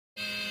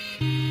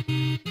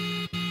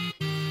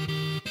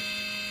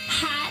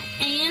Hot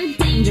and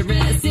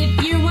dangerous.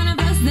 If you're one of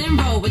us, then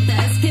roll with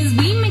us, 'cause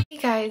we make— Hey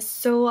guys,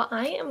 so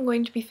I am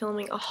going to be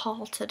filming a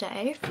haul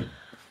today.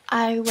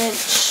 I went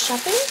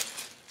shopping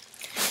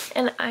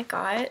and I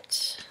got,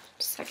 just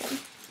a second.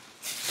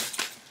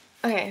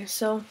 Okay,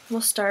 so we'll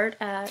start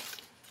at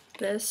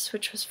this,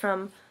 which was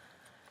from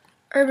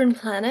Urban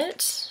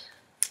Planet.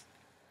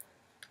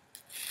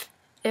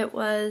 It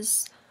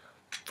was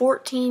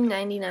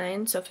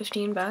 $14.99, so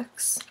 15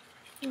 bucks.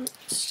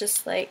 It's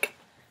just like,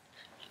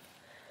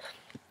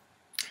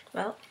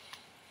 well,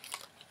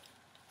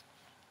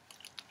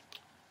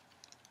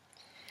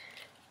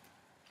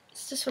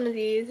 it's just one of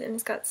these, and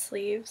it's got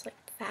sleeves like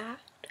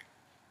that,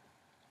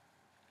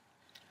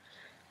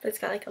 but it's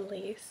got like a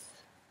lace.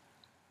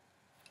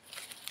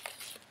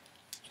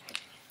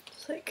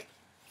 It's like,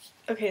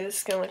 okay, this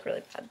is gonna look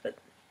really bad, but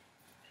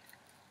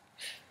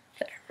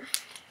there.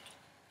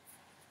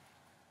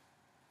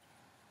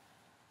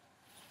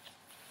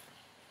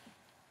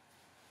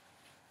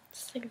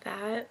 Just like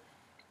that.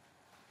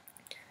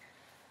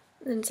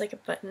 And then it's like a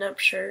button-up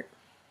shirt.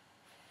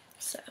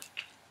 So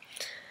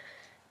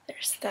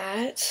there's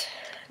that.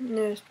 And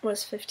it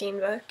was 15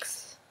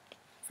 bucks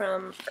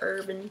from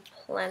Urban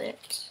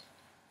Planet.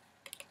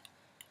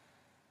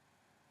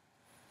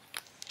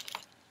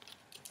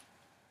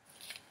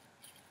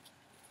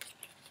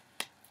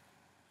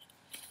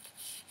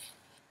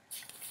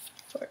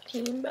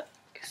 $14.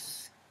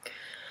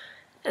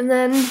 And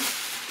then,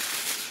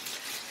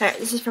 alright,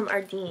 this is from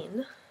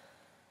Ardeen.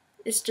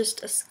 It's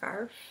just a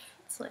scarf.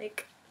 It's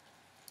like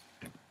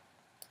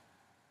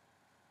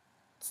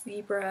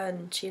zebra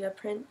and cheetah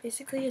print,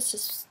 basically. It's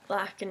just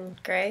black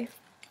and gray.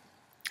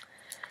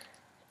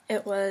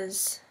 It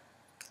was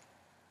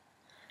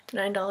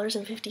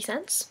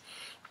 $9.50.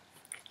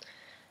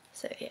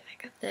 So yeah,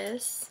 I got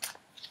this.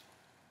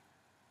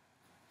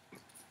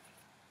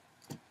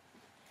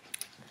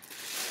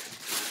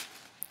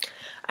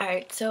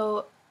 Alright,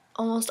 so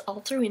almost all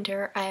through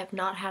winter I have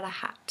not had a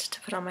hat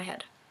to put on my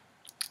head.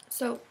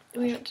 So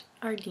we went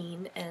to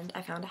Ardeen and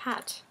I found a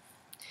hat.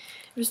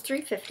 It was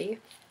 $3.50,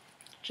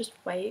 just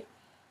white.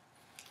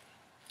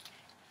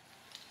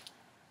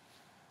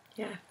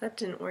 Yeah, that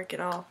didn't work at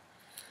all.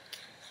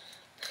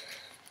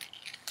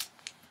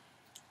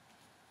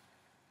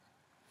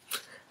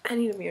 I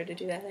need a mirror to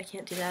do that. I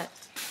can't do that.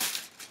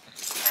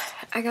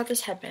 I got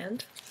this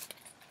headband.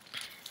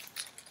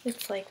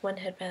 It's like one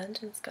headband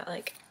and it's got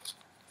like,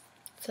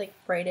 it's like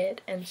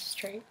braided and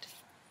straight.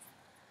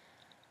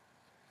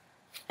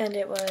 And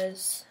it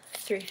was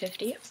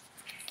 $3.50.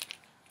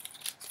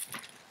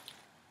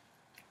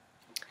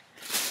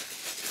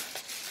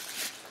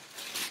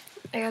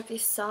 I got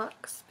these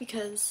socks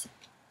because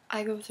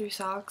I go through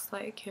socks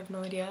like you have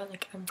no idea.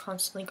 Like I'm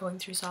constantly going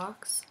through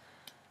socks.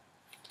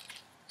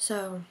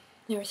 So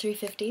they were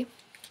 $3.50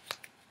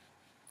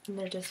 and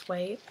they're just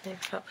white.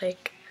 They've got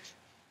like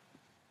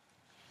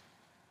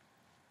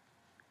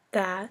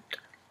that.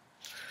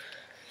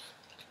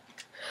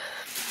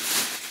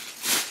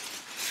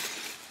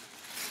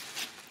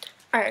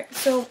 Alright,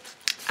 so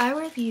I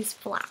wear these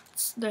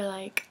flats. They're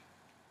like,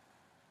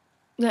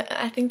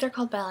 I think they're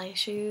called ballet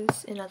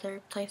shoes in other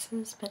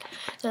places, but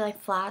they're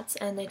like flats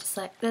and they just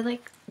like, they're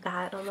like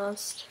that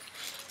almost.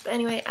 But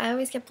anyway, I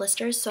always get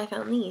blisters, so I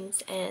found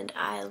these and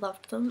I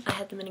loved them. I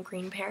had them in a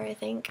green pair, I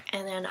think,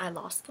 and then I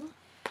lost them.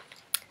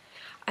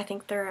 I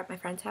think they're at my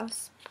friend's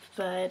house,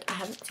 but I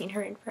haven't seen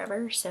her in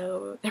forever,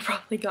 so they're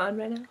probably gone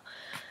by now.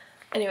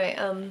 Anyway,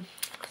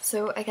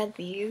 so I got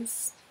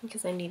these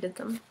because I needed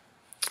them.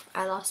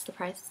 I lost the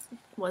price,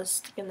 was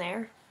sticking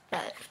there,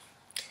 but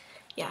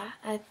yeah,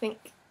 I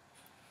think,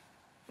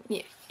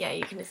 yeah,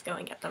 you can just go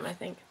and get them, I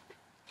think.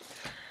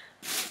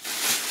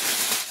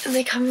 And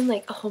they come in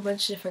like a whole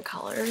bunch of different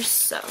colors,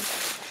 so.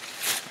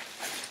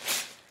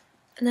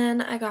 And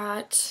then I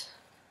got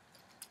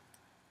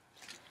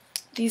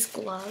these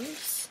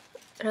gloves.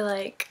 They're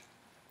like,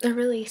 they're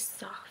really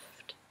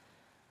soft.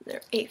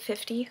 They're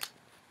 $8.50,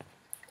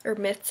 or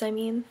mitts, I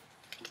mean.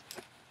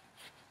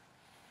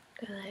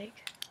 They're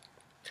like,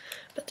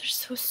 but they're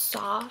so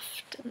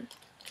soft and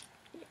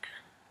yeah.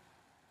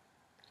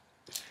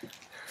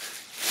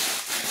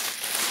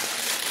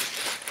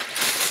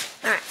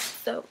 Alright,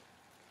 so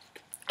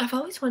I've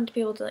always wanted to be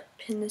able to like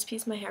pin this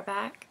piece of my hair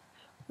back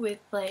with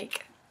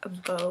like a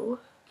bow.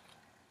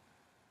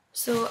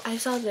 So I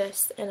saw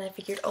this and I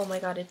figured, oh my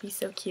god, it'd be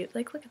so cute.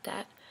 Like, look at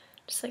that.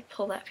 Just like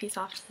pull that piece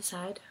off to the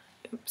side.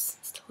 Oops,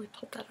 it's totally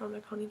pulled that on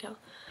my ponytail.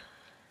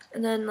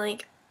 And then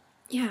like,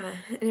 yeah,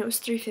 and it was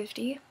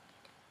 $3.50.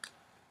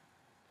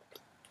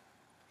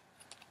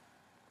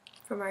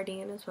 From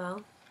Ardeen as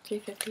well,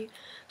 $3.50.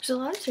 There's a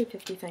lot of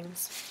 $3.50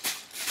 things.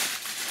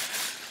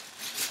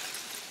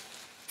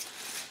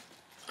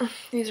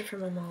 These are from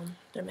my mom.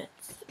 They're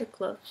mitts, or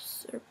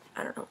gloves, or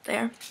I don't know what they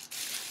are.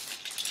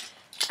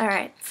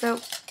 Alright,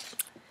 so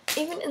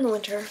even in the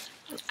winter,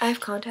 I have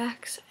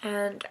contacts,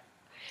 and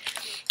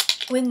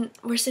when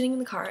we're sitting in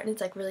the car and it's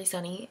like really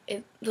sunny,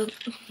 no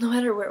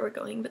matter where we're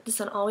going, but the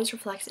sun always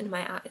reflects into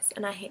my eyes,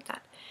 and I hate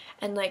that.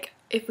 And like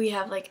if we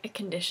have like a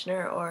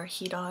conditioner or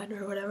heat on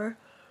or whatever,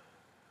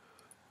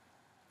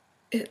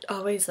 it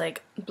always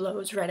like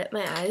blows right at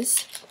my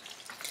eyes.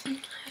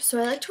 So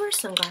I like to wear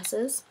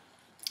sunglasses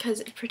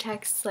because it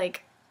protects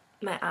like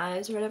my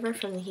eyes or whatever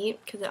from the heat,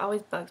 because it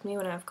always bugs me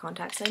when I have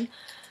contacts in.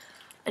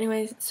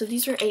 Anyway, so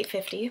these were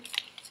 $8.50.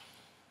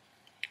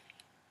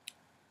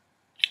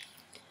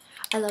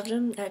 I loved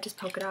them. They're just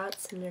polka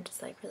dots and they're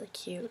just like really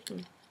cute,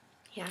 and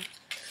yeah.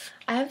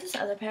 I have this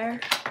other pair.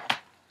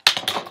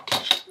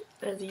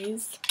 They're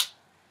these.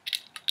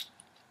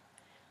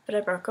 But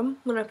I broke them.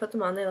 When I put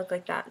them on, they look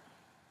like that.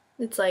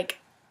 It's like,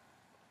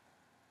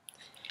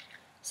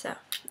 so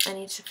I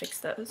need to fix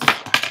those.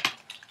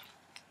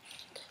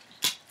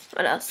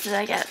 What else did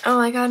I get? Oh,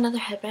 I got another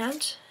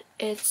headband.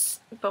 It's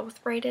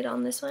both braided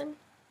on this one.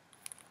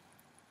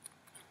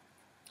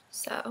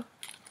 So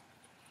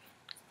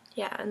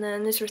yeah, and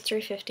then these were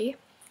 $3.50.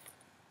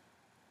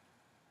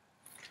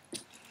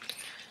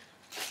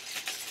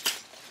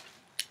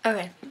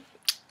 Okay,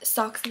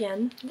 socks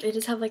again. They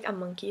just have like a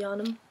monkey on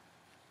them.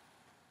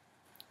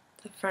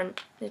 The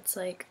front, it's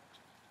like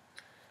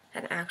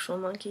an actual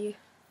monkey.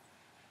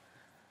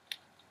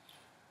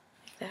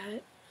 Like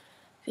that.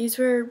 These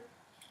were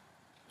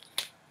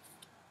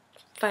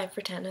 5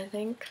 for $10, I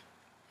think.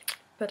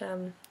 But I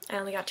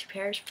only got 2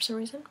 pairs for some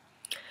reason.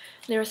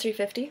 They were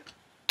 $3.50.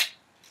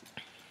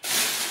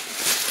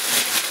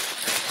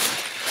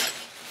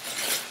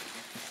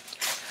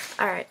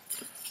 Alright.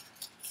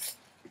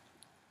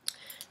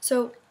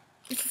 So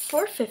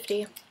for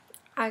 $4.50,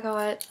 I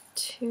got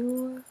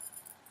 2,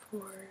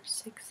 4,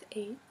 6,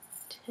 8,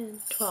 10,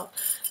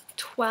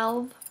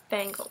 12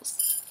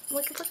 bangles.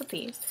 Look at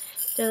these.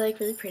 They're like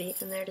really pretty,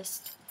 and they're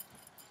just,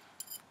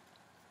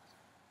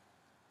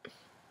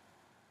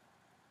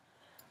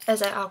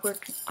 as I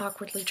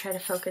awkwardly try to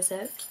focus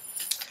it.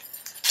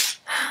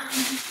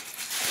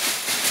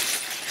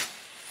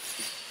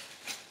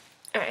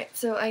 Alright,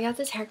 so I got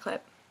this hair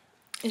clip.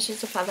 It's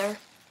just a feather.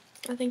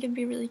 I think it'd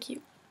be really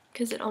cute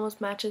because it almost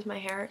matches my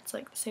hair. It's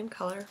like the same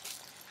color.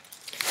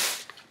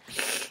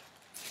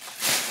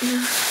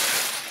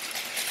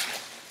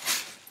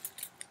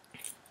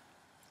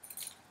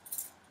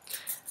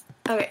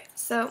 Okay,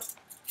 so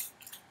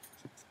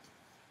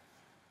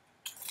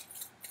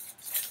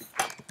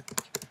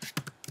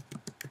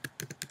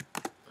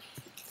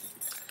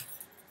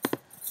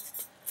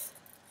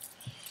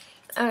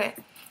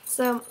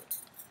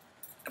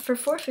for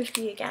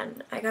 $4.50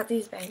 again, I got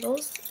these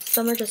bangles.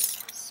 Some are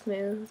just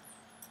smooth.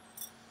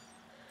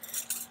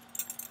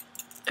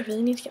 I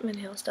really need to get my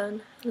nails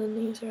done. And then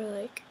these are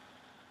like,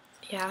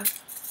 yeah.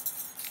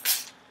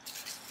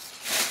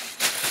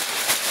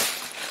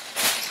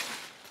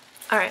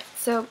 Alright,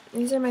 so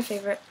these are my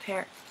favorite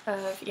pair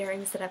of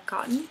earrings that I've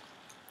gotten.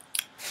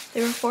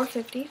 They were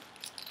 $4.50.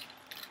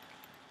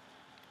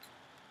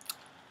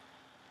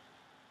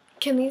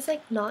 Can these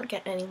like not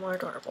get any more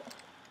adorable?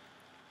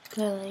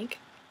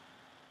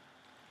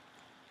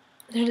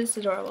 They're just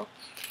adorable.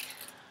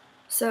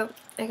 So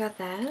I got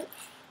that.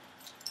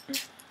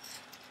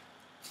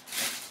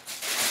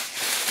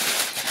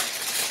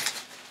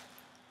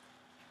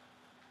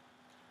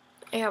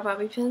 I got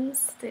bobby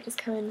pins. They just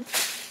come in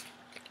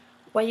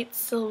white,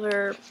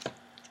 silver,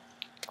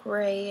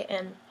 gray,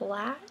 and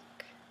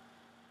black.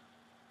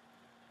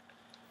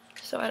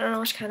 So I don't know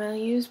which kind I'll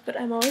use, but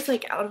I'm always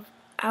like out of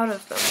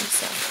them.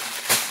 So,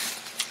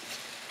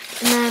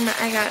 and then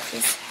I got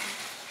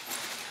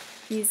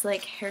these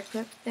like hair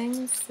clip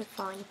things. They're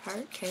falling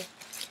apart. Okay,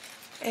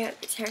 I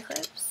got these hair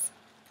clips.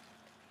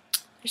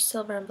 They're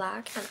silver and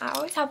black, and I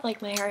always have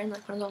like my hair in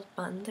like one of those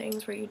bun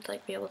things where you'd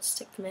like be able to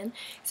stick them in.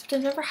 Except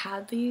I've never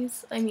had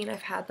these. I mean,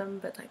 I've had them,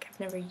 but like I've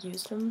never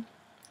used them.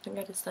 I think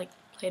I just like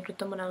played with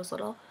them when I was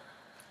little.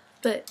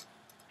 But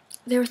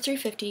they were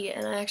 $3.50,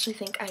 and I actually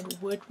think I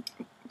would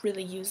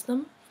really use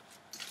them.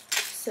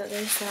 So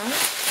there's that.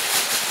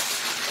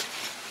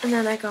 And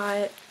then I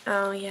got,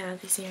 oh yeah,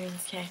 these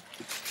earrings. Okay.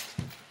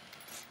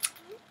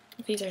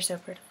 These are so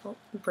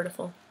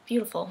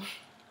beautiful.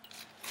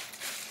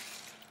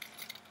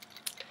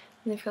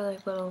 And they've got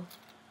like little,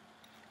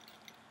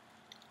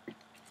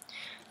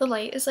 the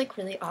light is like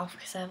really off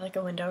because I have like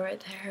a window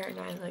right there, and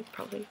I like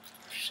probably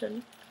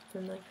shouldn't have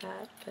been like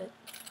that, but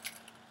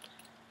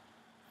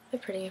they're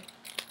pretty.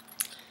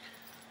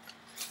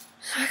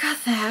 So I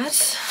got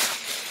that.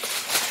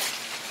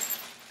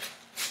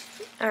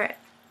 Alright.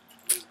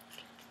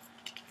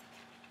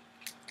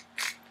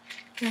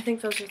 I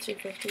think those are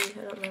 $2.50,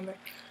 I don't remember.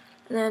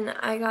 And then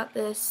I got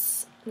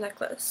this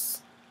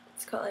necklace.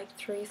 It's got like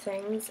 3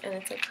 things, and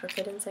it's like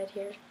crooked inside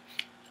here.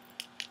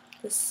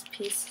 This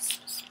piece is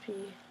supposed to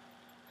be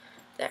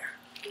there.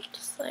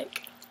 Just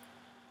like,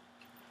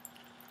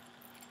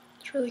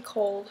 it's really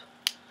cold.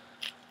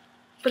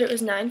 But it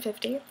was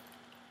 $9.50.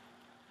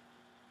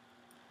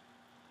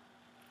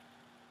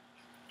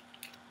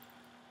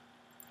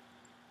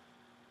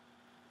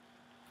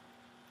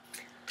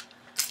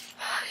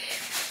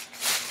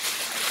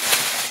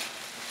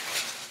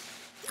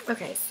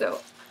 Okay,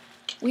 so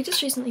we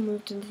just recently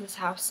moved into this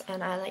house,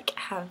 and I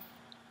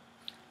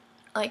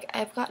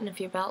I've gotten a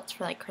few belts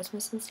for like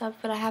Christmas and stuff,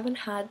 but I haven't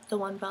had the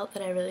one belt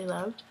that I really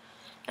loved,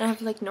 and I have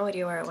like no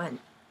idea where it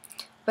went.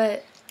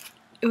 But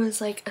it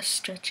was like a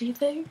stretchy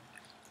thing.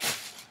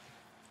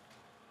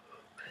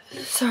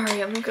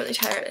 Sorry, I'm like really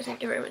tired. I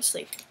didn't get very much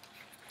sleep.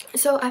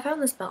 So I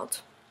found this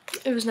belt.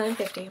 It was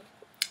 $9.50,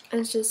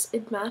 and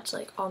it matched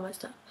like all my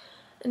stuff,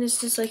 and it's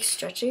just like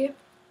stretchy.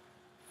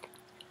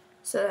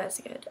 So that's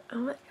good. Oh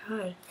my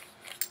god.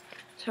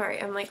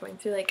 Sorry, I'm like going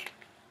through like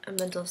a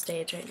mental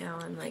stage right now.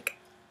 I'm like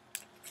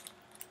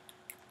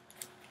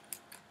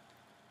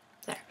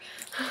there.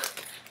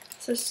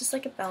 So it's just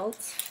like a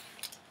belt.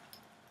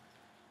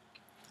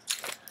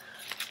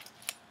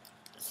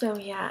 So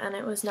yeah, and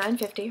it was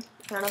 $9.50.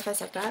 I don't know if I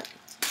said that.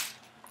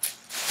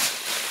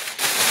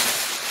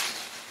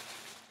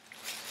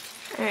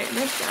 Alright,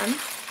 that's done.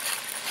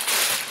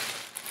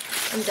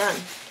 I'm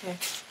done. Okay.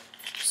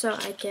 So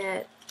I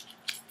get...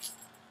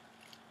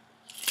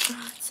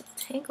 Oh, it's so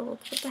tangled.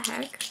 What the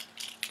heck?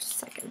 Just a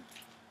second.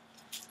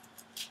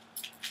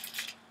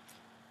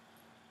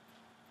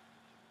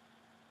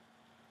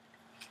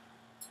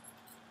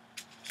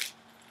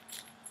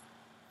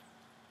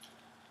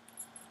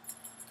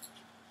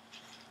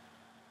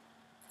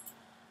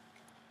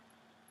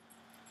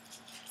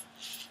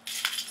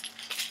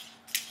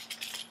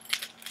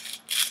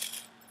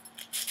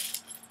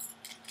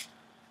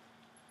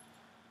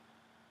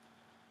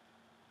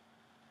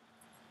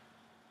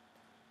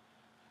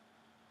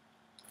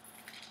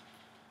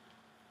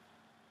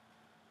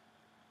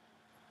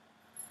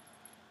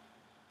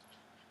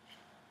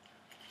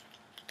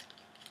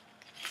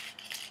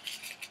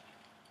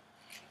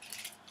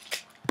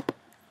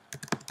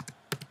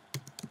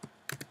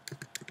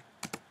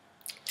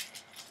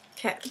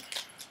 Okay.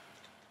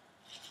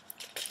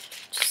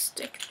 Just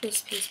stick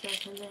this piece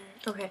back in there.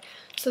 Okay,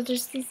 so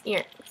there's these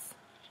earrings.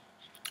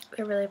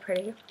 They're really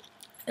pretty.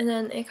 And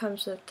then it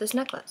comes with this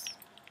necklace.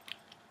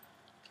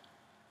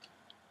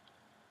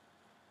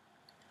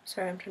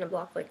 Sorry, I'm trying to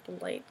block like the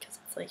light because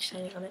it's like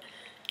shining on it.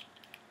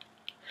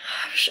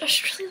 I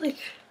should really like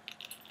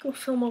go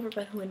film over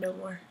by the window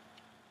more.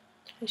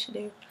 I should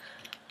do.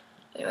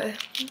 Anyway,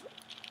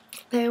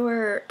 they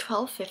were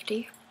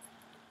 $12.50.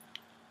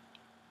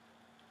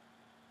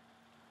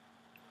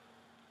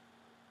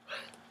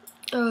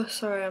 Oh,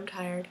 sorry, I'm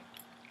tired.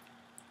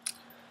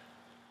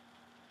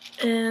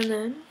 And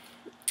then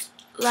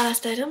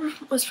last item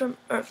was from,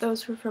 or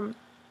those were from,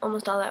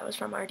 almost all that was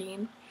from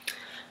Ardeen.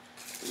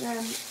 And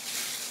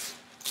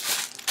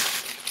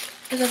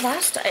then the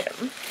last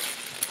item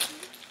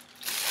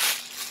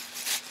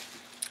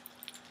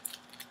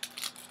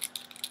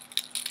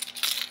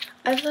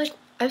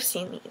I've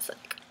seen these,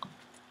 like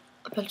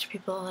a bunch of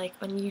people like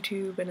on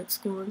YouTube and at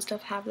school and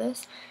stuff have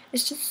this.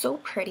 It's just so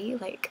pretty,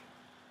 like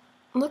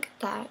look at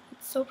that,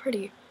 it's so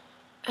pretty.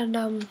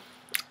 And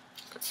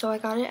so I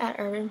got it at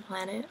Urban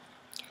Planet,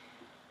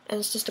 and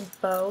it's just a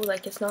bow,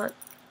 like it's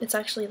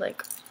actually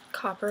like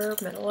copper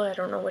metal, I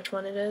don't know which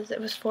one it is. It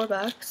was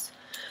 $4.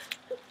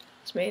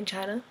 It's made in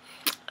China.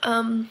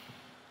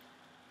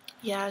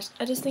 Yeah,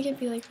 I just think it'd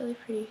be like really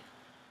pretty.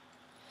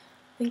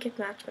 I think it'd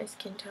match my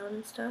skin tone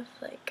and stuff,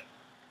 like,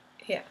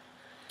 yeah.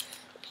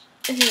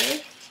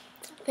 Anyway,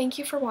 thank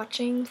you for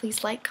watching.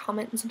 Please like,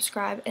 comment, and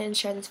subscribe, and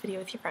share this video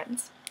with your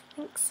friends.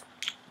 Thanks.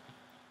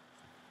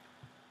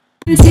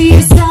 To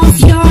yourself,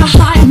 you're a